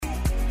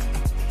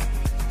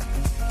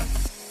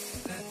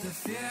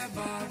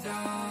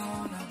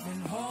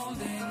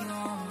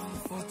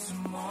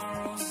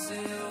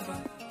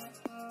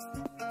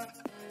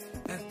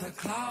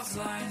stars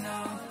line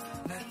up,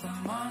 let the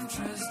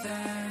mantras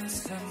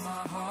dance, let my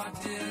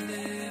heart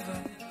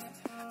deliver.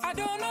 I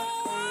don't know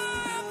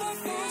why,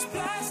 but those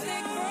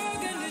plastic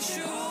burgundy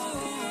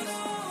shoes,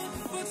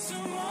 but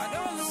tomorrow, I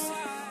don't know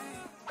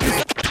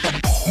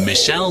why.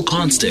 Michelle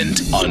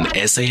Constant on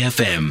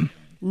SAFM.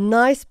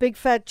 Nice, big,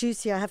 fat,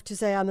 juicy. I have to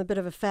say I'm a bit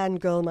of a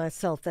fangirl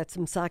myself. That's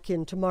Msaki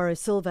and Tomorrow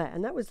Silver.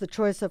 And that was the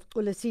choice of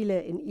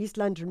Xolosile in East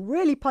London,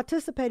 really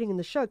participating in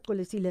the show.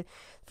 Xolosile,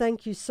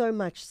 thank you so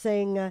much.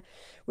 Saying,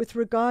 with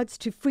regards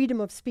to freedom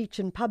of speech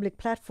and public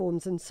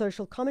platforms and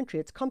social commentary,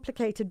 it's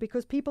complicated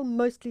because people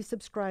mostly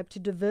subscribe to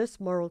diverse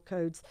moral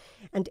codes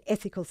and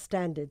ethical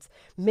standards.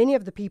 Many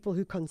of the people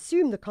who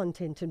consume the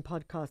content in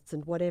podcasts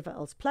and whatever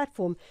else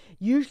platform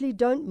usually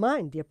don't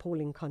mind the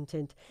appalling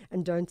content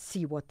and don't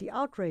see what the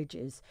outrage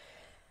is.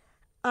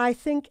 I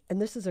think,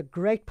 and this is a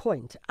great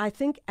point, I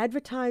think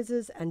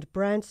advertisers and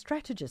brand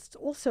strategists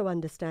also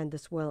understand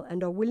this well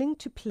and are willing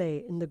to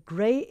play in the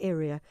grey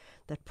area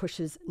that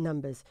pushes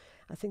numbers.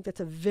 I think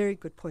that's a very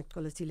good point,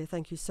 Xolosile.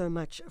 Thank you so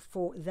much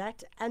for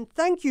that. And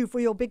thank you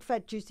for your big,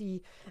 fat,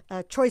 juicy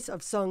choice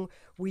of song.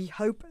 We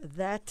hope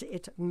that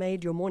it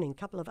made your morning. A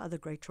couple of other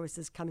great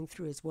choices coming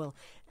through as well,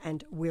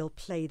 and we'll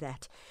play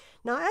that.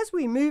 Now, as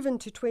we move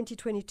into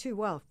 2022,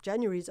 well,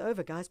 January's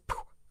over, guys.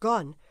 Poof,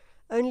 gone.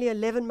 Only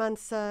 11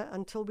 months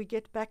until we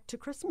get back to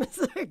Christmas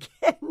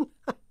again.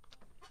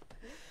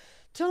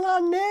 Till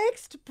our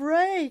next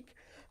break.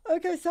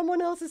 Okay,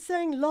 someone else is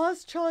saying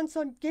last chance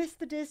on Guess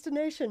the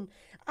Destination.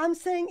 I'm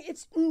saying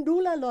it's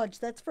Ndula Lodge.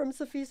 That's from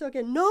Sifiso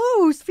again. No,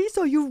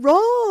 Sifiso, you're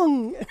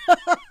wrong.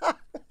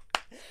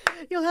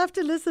 You'll have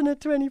to listen at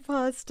 20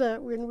 past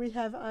when we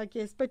have our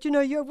guest. But you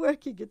know, you're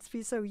working at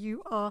Sifiso.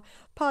 You are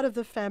part of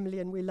the family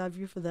and we love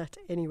you for that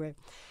anyway.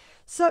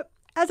 So,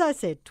 as I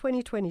said,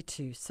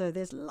 2022, so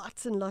there's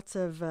lots and lots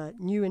of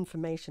new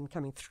information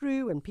coming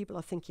through and people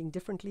are thinking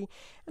differently.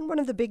 And one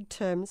of the big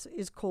terms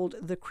is called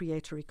the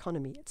creator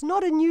economy. It's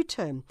not a new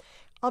term.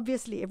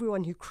 Obviously,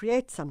 everyone who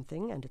creates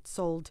something and it's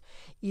sold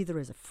either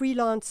as a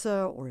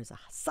freelancer or as a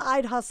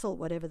side hustle,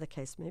 whatever the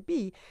case may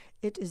be,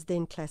 it is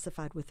then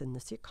classified within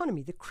this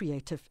economy, the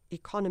creative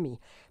economy.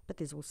 But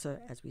there's also,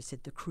 as we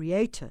said, the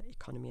creator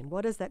economy. And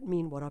what does that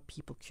mean? What are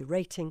people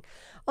curating?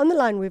 On the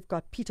line, we've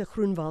got Pieter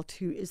Groenewald,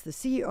 who is the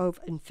CEO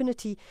of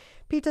Nfinity.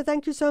 Pieter,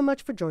 thank you so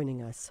much for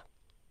joining us.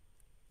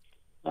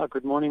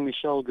 Good morning,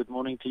 Michelle. Good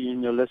morning to you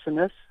and your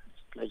listeners.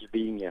 It's a pleasure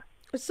being here.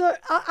 So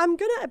I'm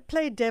going to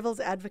play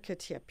devil's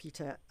advocate here,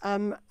 Pieter.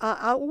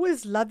 I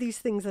always love these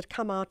things that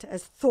come out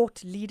as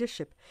thought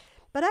leadership.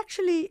 But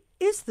actually,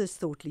 is this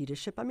thought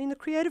leadership? I mean, the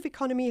creative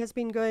economy has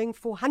been going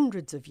for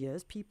hundreds of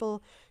years.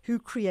 People who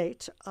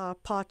create are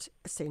part,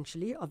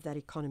 essentially, of that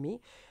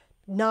economy.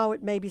 Now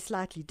it may be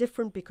slightly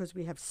different because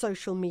we have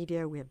social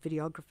media, we have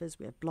videographers,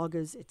 we have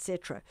bloggers,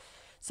 etc.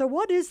 So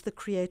what is the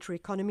creator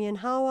economy and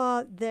how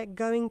are they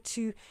going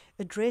to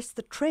address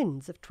the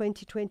trends of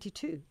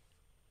 2022?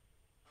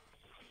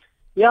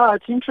 Yeah,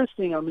 it's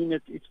interesting. I mean,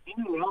 it's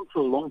been around for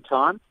a long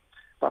time,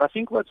 but I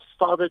think what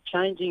started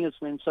changing is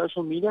when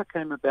social media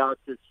came about,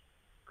 is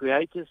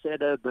creators had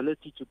the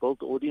ability to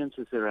build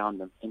audiences around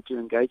them and to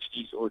engage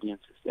these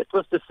audiences. That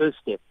was the first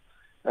step.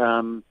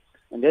 And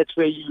that's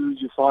where you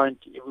find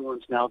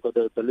everyone's now got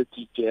the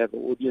ability to have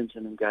an audience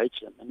and engage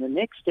them. And the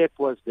next step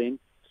was then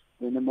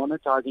when the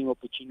monetizing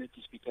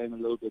opportunities became a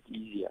little bit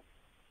easier.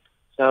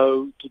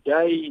 So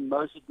today, in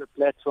most of the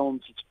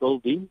platforms, it's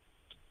built in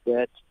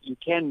that you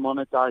can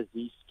monetize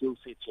these skill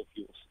sets of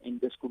yours in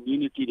this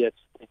community that's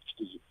next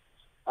to you.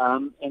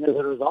 And as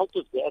a result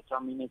of that,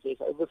 I mean, there's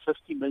over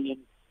 50 million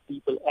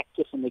people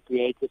active in the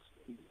creative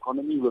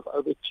economy, with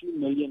over 2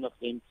 million of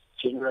them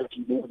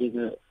generating more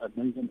than $1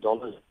 million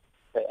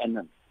per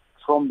annum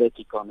from that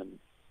economy.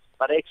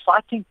 But the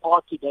exciting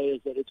part today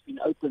is that it's been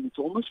open. It's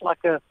almost like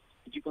if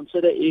you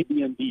consider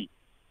Airbnb.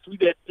 Through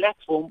that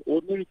platform,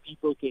 ordinary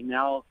people can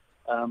now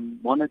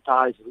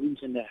monetize rooms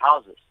in their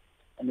houses.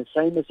 And the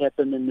same has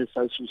happened in the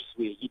social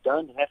sphere. You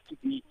don't have to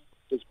be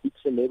this big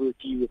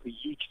celebrity with a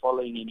huge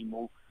following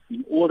anymore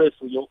in order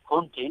for your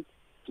content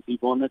to be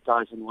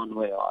monetized in one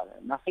way or other.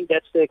 And I think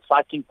that's the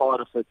exciting part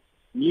of it.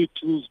 New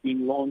tools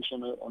being launched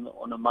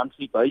on a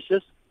monthly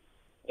basis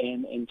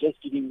and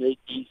just giving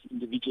these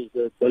individuals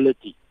the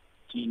ability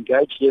to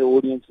engage their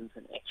audiences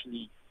and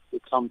actually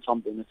get some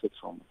benefit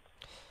from it.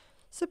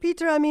 So,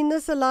 Pieter, I mean,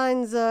 this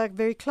aligns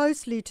very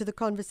closely to the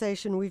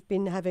conversation we've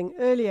been having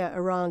earlier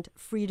around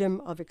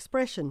freedom of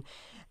expression.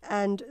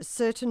 And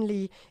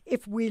certainly,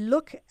 if we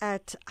look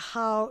at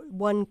how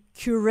one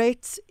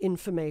curates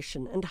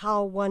information and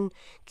how one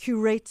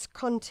curates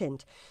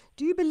content,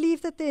 do you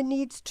believe that there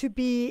needs to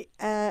be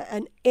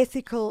an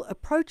ethical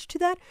approach to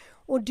that?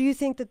 Or do you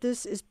think that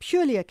this is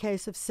purely a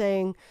case of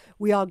saying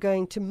we are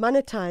going to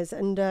monetize?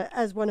 And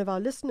as one of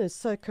our listeners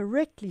so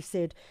correctly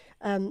said,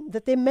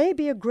 that there may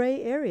be a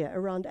gray area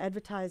around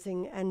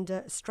advertising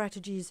and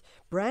strategies,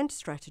 brand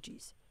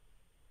strategies.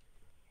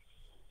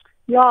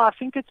 Yeah, I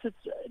think it's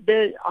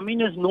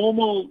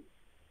normal.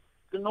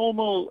 The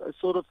normal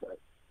sort of,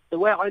 the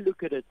way I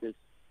look at it is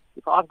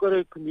if I've got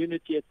a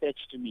community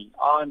attached to me,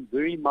 I'm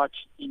very much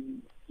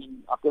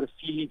I've got a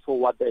feeling for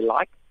what they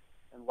like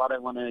and what I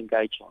want to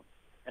engage on.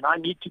 And I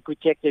need to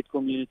protect that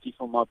community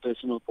from my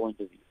personal point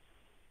of view.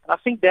 And I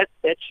think that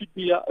should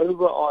be an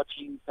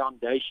overarching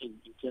foundation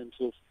in terms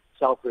of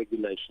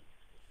self-regulation.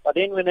 But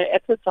then when the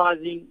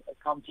advertising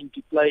comes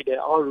into play,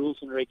 there are rules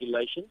and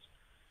regulations.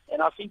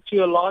 And I think to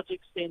a large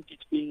extent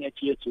it's being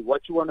adhered to.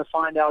 What you want to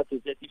find out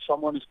is that if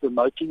someone is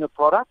promoting a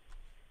product,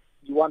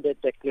 you want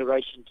that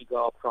declaration to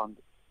go up front.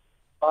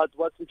 But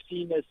what we've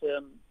seen is,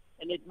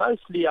 and it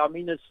mostly,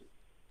 it's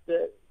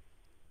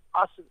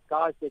us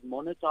guys that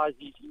monetize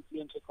these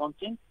influencer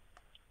content,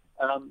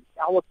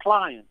 our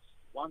clients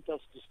want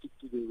us to stick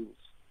to the rules.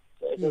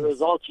 So as a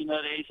result,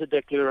 there is a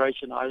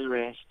declaration, either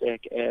a hashtag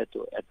ad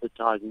or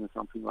advertising or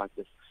something like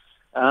this.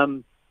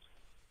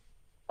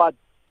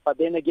 But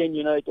then again,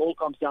 it all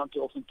comes down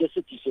to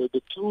authenticity. So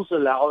the tools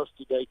allow us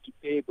today to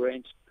pair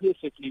brands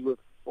perfectly with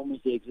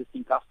almost the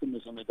existing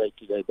customers on a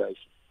day-to-day basis.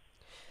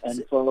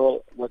 And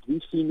so what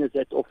we've seen is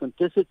that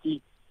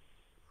authenticity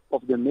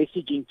of the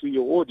messaging to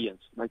your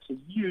audience makes a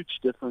huge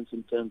difference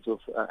in terms of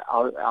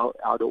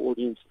how the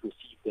audience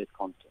receive that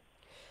content.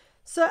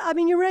 So,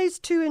 you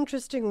raised two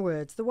interesting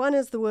words. The one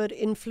is the word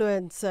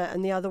influencer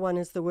and the other one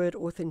is the word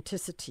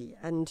authenticity.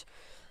 And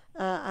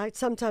I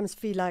sometimes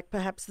feel like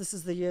perhaps this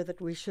is the year that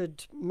we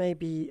should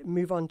maybe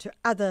move on to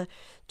other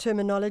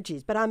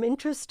terminologies. But I'm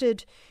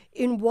interested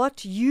in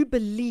what you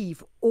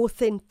believe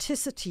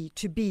authenticity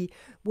to be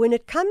when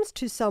it comes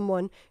to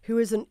someone who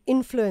is an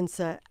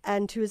influencer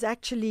and who is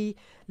actually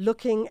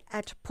looking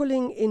at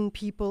pulling in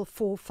people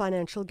for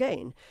financial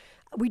gain.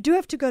 We do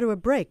have to go to a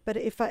break, but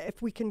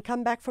if we can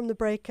come back from the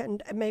break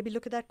and maybe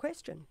look at that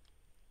question.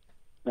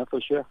 No,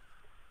 for sure.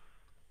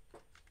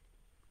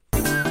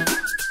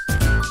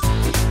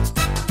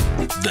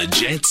 The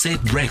Jet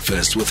Set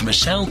Breakfast with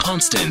Michelle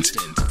Constant.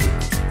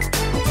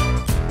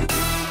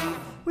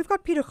 We've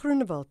got Pieter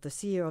Groenewald, the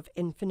CEO of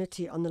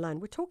Nfinity, on the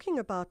line. We're talking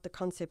about the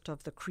concept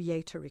of the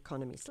creator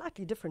economy,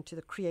 slightly different to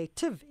the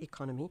creative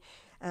economy,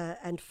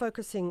 and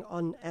focusing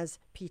on, as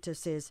Pieter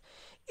says,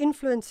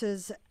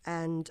 influencers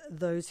and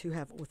those who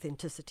have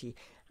authenticity.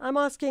 I'm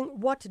asking,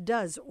 what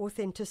does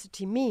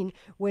authenticity mean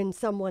when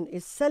someone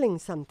is selling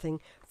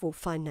something for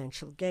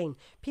financial gain?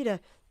 Pieter,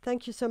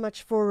 thank you so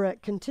much for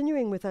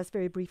continuing with us.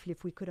 Very briefly,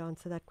 if we could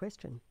answer that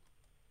question.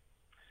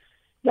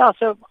 Yeah,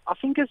 so I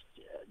think it's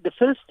the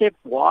first step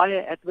why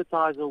an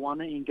advertiser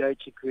want to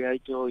engage a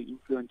creator or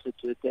influencer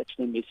to attach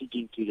their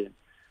messaging to them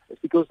is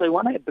because they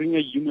want to bring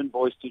a human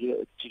voice to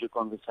the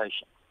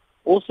conversation.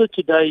 Also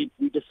today,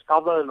 we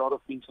discover a lot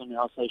of things on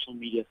our social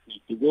media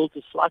feed. The world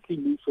has slightly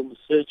moved from a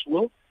search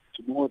world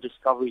to more a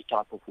discovery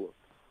type of world.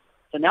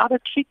 So now the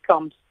trick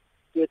comes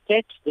to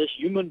attach this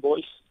human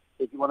voice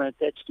that you want to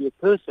attach to a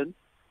person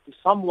to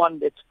someone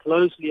that's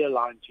closely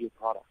aligned to your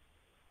product.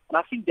 And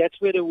I think that's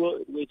where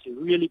it's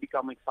really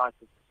become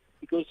exciting.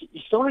 Because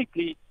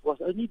historically, it was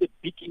only the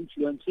big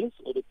influencers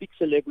or the big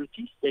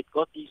celebrities that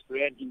got these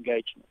brand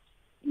engagements.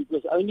 It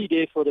was only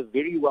there for the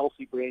very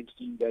wealthy brands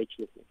to engage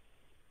with them.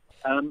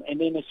 And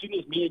then as soon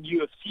as me and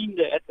you have seen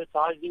the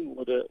advertising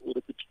or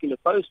the particular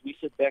post, we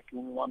sit back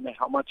and we wonder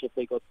how much have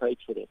they got paid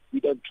for that. We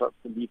don't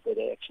believe that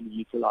they're actually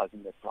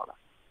utilizing that product.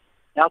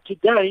 Now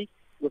today,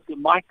 with the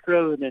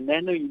micro and the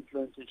nano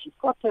influencers, you've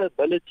got the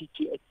ability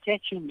to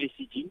attach your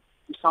messaging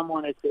to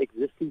someone that's an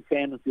existing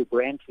fan of your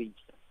brand, for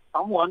instance.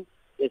 Someone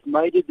that's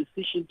made a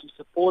decision to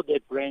support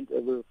that brand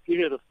over a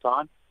period of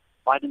time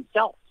by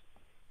themselves.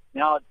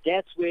 Now,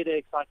 that's where the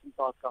exciting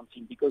part comes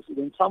in, because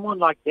when someone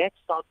like that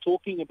starts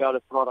talking about a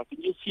product,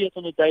 and you'll see it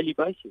on a daily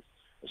basis,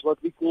 it's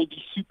what we call these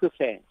super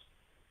fans.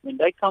 When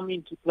they come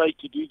into play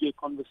to do your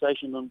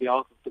conversation on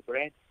behalf of the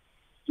brand,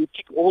 you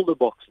tick all the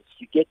boxes.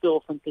 You get the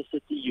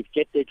authenticity, you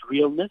get that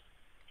realness,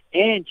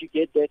 and you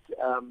get that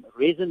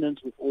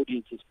resonance with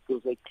audiences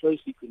because they're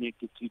closely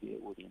connected to their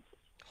audiences.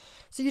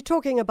 So you're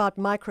talking about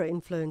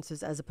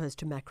micro-influencers as opposed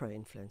to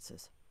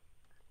macro-influencers?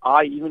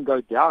 I even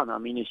go down.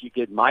 As you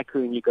get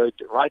micro and you go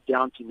right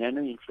down to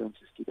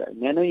nano-influencers today.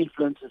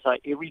 Nano-influencers are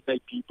everyday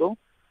people,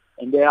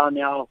 and they are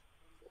now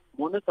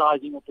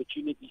monetizing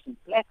opportunities and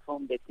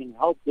platforms that can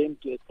help them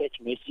to attach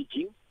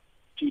messaging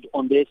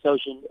on their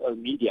social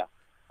media.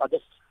 But the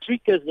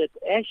trick is that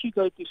as you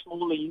go to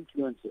smaller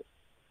influencers,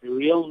 the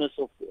realness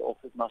of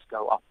it must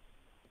go up.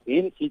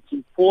 Then it's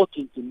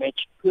important to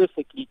match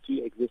perfectly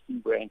to existing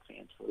brand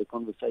fans for the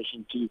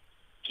conversation to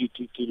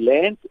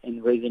land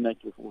and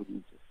resonate with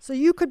audiences. So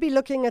you could be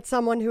looking at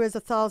someone who has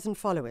 1,000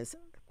 followers,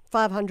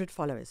 500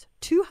 followers,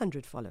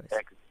 200 followers.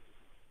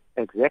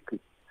 Exactly.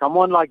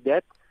 Someone like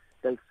that,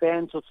 they're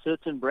fans of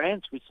certain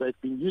brands which they've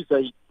been used.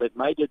 They've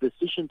made a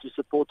decision to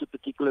support a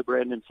particular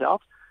brand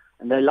themselves,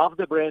 and they love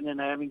the brand and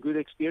they're having good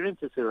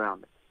experiences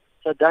around it.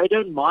 So they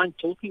don't mind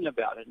talking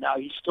about it. Now,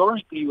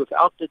 historically,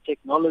 without the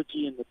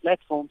technology and the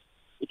platforms,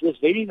 it was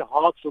very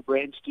hard for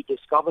brands to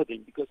discover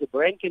them because a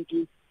brand can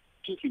do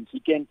two things.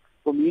 He can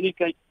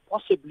communicate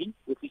possibly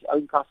with his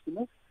own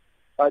customers,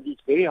 but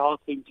it's very hard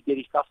for him to get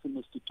his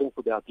customers to talk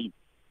about him.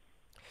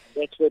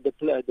 That's where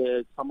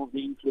some of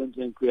the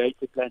influencer and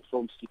creator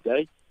platforms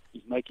today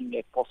is making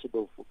that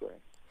possible for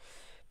brands.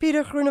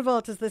 Pieter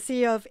Groenewald is the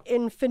CEO of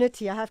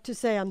Nfinity. I have to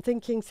say, I'm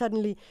thinking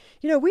suddenly,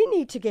 we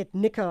need to get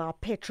Nico, our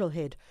petrol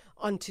head,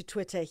 onto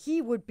Twitter.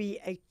 He would be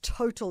a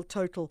total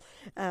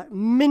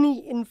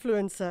mini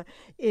influencer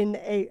in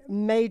a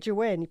major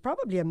way, and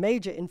probably a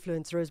major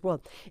influencer as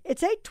well.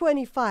 It's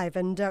 8:25,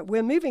 and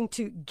we're moving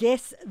to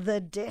Guess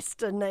the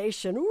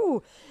Destination.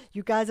 Ooh,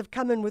 you guys have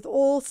come in with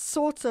all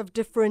sorts of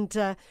different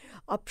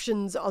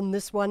options on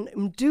this one.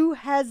 Mdu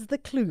has the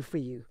clue for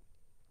you.